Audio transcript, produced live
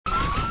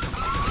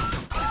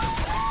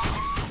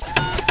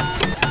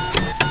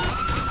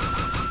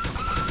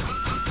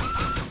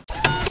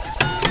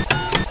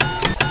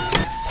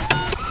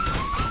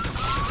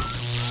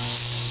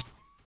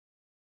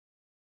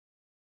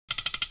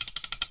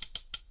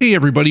Hey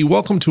everybody,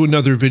 welcome to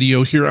another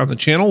video here on the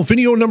channel,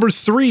 video number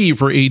 3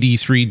 for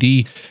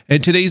AD3D.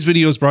 And today's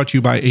video is brought to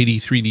you by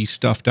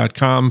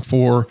AD3Dstuff.com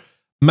for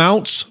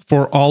mounts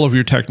for all of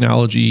your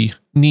technology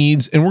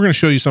needs. And we're going to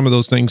show you some of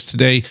those things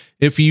today.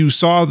 If you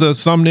saw the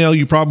thumbnail,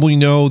 you probably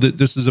know that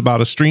this is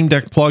about a Stream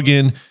Deck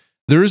plugin.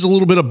 There is a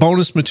little bit of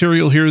bonus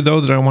material here though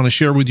that I want to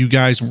share with you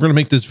guys. We're going to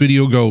make this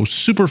video go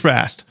super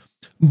fast.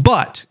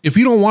 But if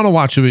you don't want to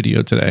watch a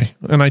video today,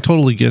 and I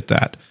totally get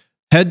that,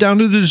 head down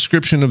to the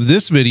description of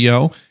this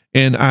video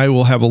and I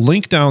will have a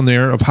link down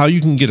there of how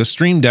you can get a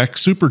Stream Deck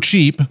super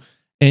cheap.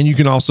 And you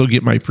can also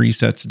get my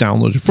presets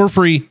downloaded for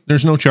free.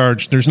 There's no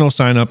charge. There's no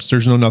signups.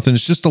 There's no nothing.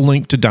 It's just a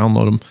link to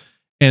download them.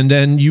 And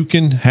then you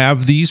can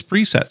have these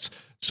presets.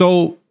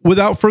 So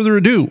without further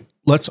ado,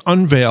 let's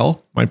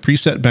unveil my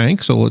preset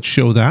bank. So let's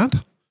show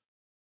that.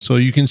 So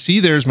you can see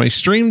there's my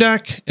Stream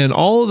Deck and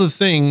all of the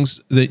things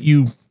that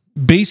you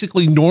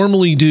basically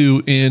normally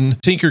do in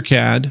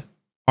Tinkercad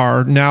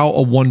are now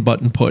a one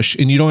button push,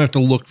 and you don't have to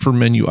look for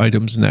menu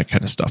items and that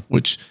kind of stuff,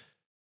 which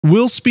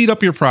will speed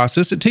up your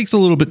process. It takes a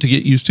little bit to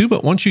get used to,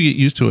 but once you get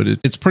used to it,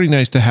 it's pretty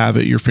nice to have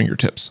at your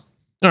fingertips.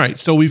 All right,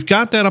 so we've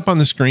got that up on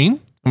the screen.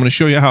 I'm going to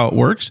show you how it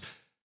works.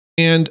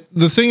 And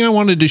the thing I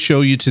wanted to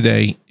show you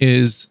today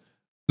is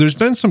there's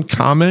been some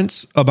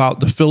comments about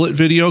the fillet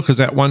video because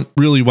that went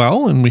really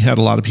well and we had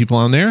a lot of people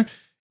on there.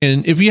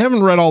 And if you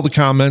haven't read all the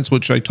comments,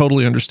 which I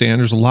totally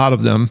understand, there's a lot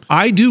of them,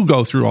 I do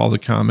go through all the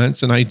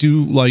comments and I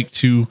do like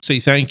to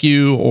say thank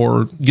you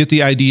or get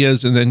the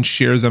ideas and then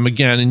share them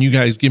again. And you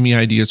guys give me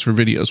ideas for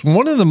videos.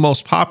 One of the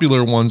most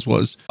popular ones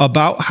was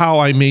about how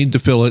I made the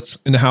fillets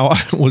and how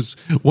it was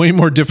way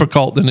more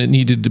difficult than it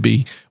needed to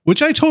be,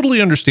 which I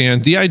totally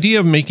understand. The idea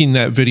of making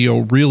that video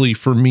really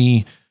for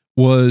me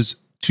was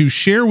to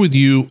share with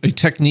you a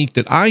technique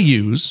that I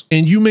use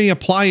and you may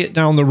apply it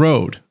down the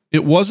road.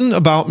 It wasn't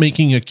about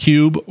making a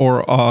cube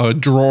or a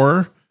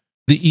drawer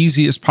the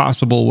easiest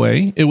possible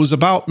way. It was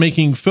about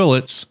making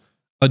fillets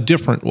a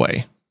different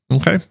way.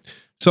 Okay.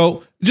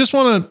 So just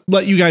want to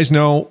let you guys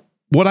know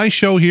what I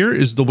show here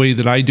is the way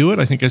that I do it.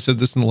 I think I said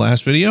this in the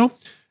last video.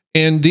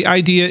 And the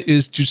idea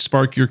is to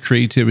spark your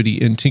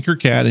creativity in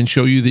Tinkercad and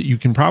show you that you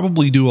can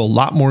probably do a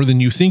lot more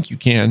than you think you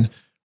can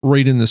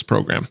right in this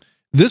program.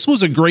 This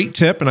was a great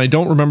tip, and I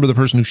don't remember the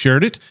person who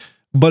shared it.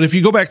 But if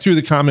you go back through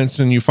the comments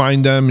and you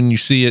find them and you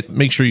see it,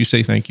 make sure you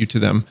say thank you to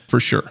them for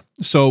sure.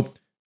 So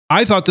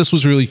I thought this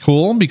was really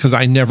cool because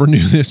I never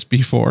knew this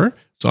before.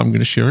 So I'm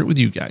going to share it with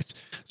you guys.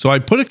 So I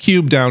put a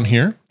cube down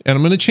here and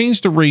I'm going to change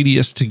the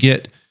radius to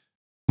get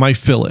my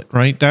fillet,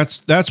 right?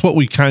 That's what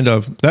we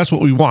that's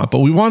what we want, but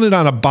we want it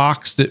on a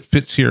box that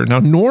fits here. Now,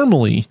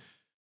 normally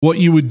what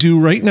you would do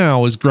right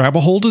now is grab a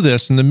hold of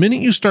this. And the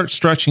minute you start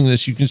stretching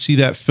this, you can see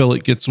that fillet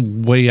gets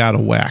way out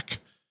of whack.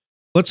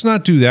 Let's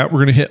not do that. We're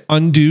going to hit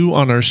undo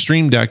on our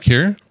Stream Deck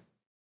here.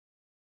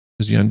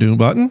 There's the undo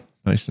button,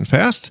 nice and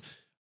fast.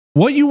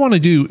 What you want to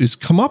do is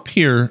come up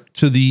here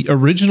to the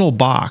original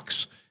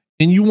box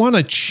and you want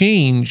to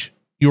change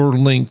your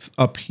length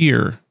up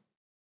here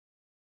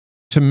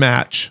to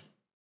match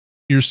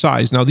your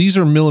size. Now these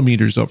are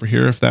millimeters over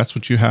here. If that's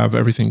what you have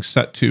everything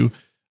set to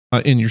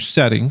in your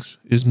settings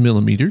is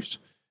millimeters.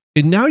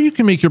 And now you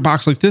can make your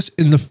box like this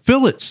and the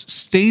fillets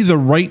stay the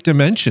right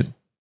dimension.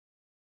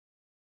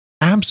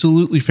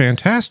 Absolutely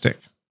fantastic.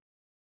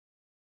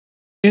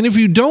 And if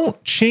you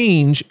don't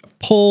change,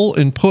 pull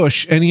and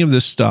push any of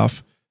this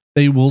stuff,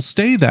 they will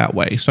stay that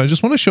way. So I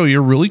just want to show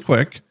you really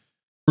quick.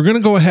 We're going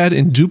to go ahead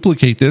and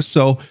duplicate this.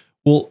 So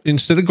we'll,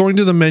 instead of going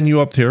to the menu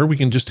up there, we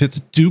can just hit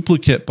the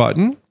duplicate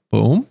button.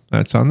 Boom.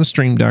 That's on the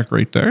Stream Deck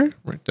right there,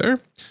 right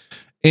there.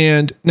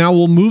 And now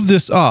we'll move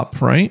this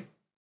up, right?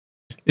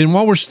 And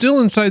while we're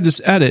still inside this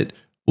edit,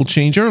 we'll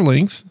change our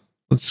length.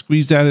 Let's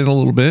squeeze that in a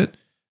little bit.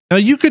 Now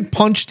you could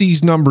punch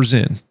these numbers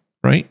in,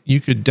 right? You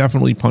could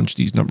definitely punch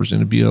these numbers in.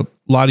 It'd be a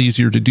lot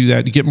easier to do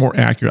that to get more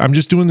accurate. I'm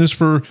just doing this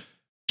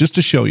just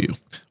to show you.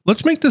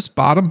 Let's make this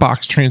bottom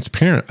box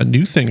transparent. A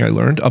new thing I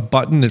learned, a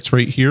button that's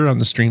right here on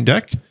the Stream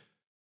Deck.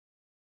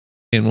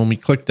 And when we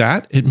click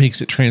that, it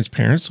makes it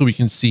transparent so we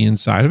can see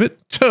inside of it.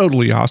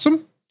 Totally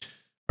awesome.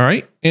 All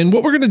right. And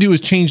what we're going to do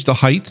is change the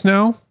height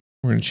now.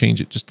 We're going to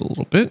change it just a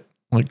little bit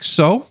like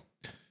so.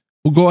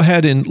 We'll go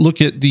ahead and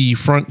look at the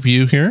front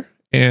view here.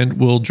 And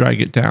we'll drag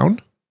it down.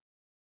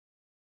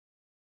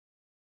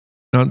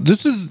 Now,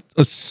 this is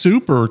a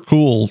super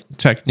cool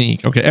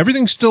technique. Okay,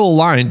 everything's still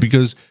aligned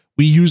because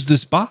we use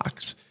this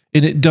box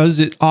and it does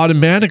it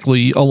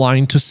automatically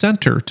aligned to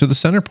center, to the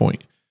center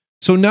point.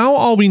 So now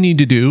all we need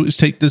to do is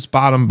take this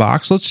bottom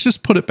box. Let's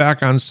just put it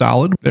back on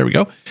solid. There we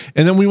go.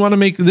 And then we want to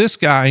make this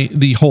guy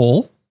the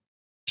hole,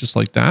 just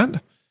like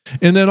that.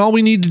 And then all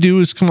we need to do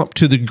is come up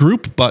to the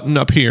group button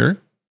up here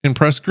and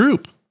press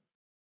group.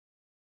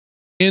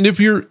 And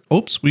if you're,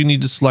 oops, we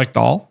need to select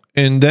all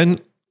and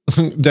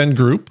then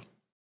group.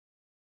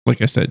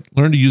 Like I said,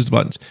 learn to use the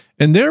buttons.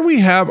 And there we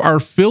have our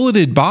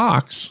filleted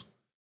box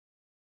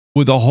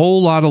with a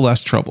whole lot of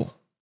less trouble.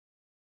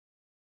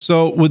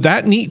 So with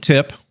that neat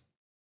tip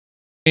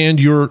and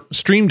your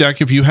Stream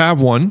Deck, if you have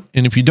one,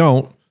 and if you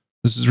don't,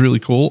 This is really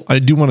cool. I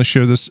do want to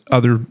share this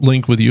other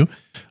link with you.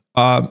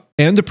 And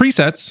the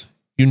presets,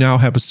 you now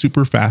have a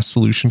super fast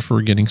solution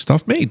for getting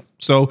stuff made.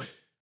 So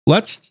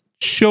let's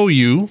show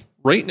you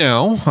right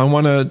now. I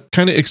want to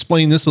kind of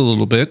explain this a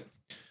little bit.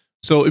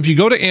 So if you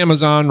go to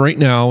Amazon right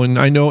now, and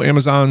I know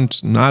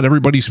Amazon's not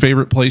everybody's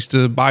favorite place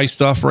to buy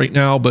stuff right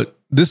now, but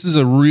this is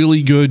a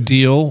really good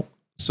deal.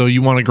 So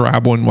you want to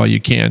grab one while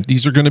you can.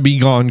 These are going to be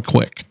gone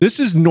quick. This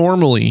is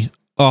normally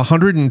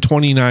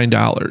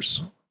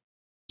 $129.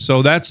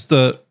 So that's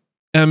the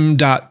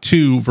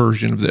M.2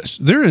 version of this.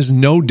 There is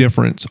no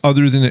difference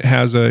other than it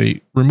has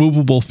a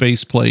removable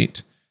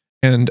faceplate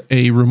and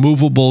a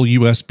removable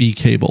USB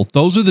cable.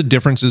 Those are the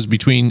differences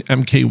between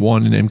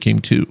MK1 and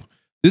MK2.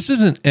 This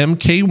is an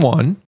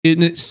MK1,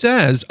 and it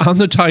says on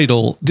the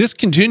title,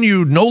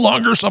 discontinued, no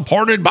longer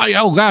supported by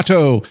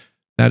Elgato.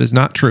 That is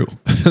not true.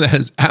 That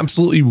is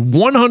absolutely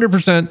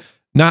 100%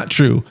 not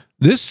true.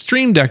 This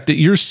Stream Deck that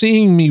you're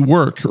seeing me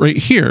work right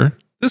here,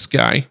 this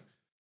guy,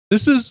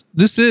 this is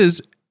this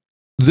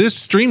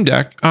Stream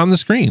Deck on the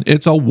screen.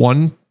 It's a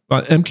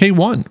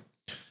MK1.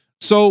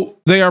 So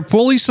they are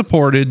fully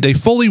supported. They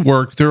fully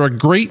work. They're a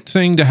great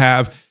thing to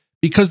have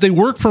because they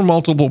work for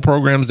multiple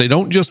programs. They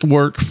don't just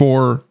work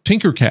for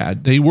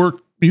Tinkercad. They work,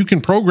 you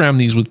can program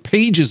these with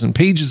pages and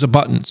pages of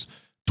buttons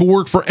to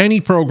work for any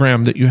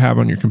program that you have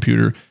on your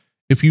computer.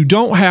 If you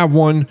don't have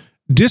one,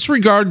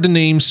 disregard the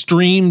name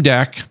Stream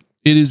Deck.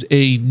 It is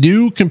a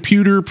new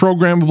computer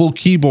programmable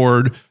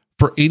keyboard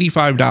for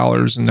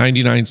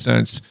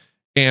 $85.99.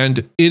 And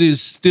it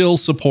is still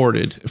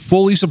supported,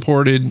 fully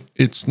supported.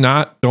 It's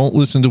not, don't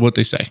listen to what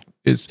they say.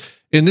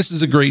 And this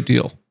is a great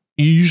deal.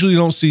 You usually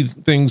don't see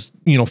things,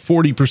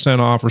 40%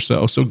 off or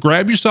so. So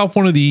grab yourself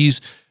one of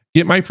these,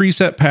 get my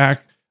preset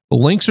pack. The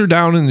links are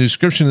down in the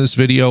description of this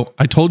video.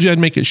 I told you I'd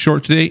make it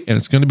short today, and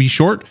it's going to be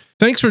short.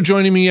 Thanks for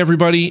joining me,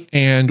 everybody.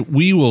 And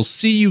we will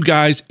see you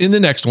guys in the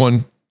next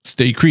one.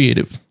 Stay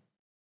creative.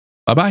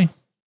 Bye-bye.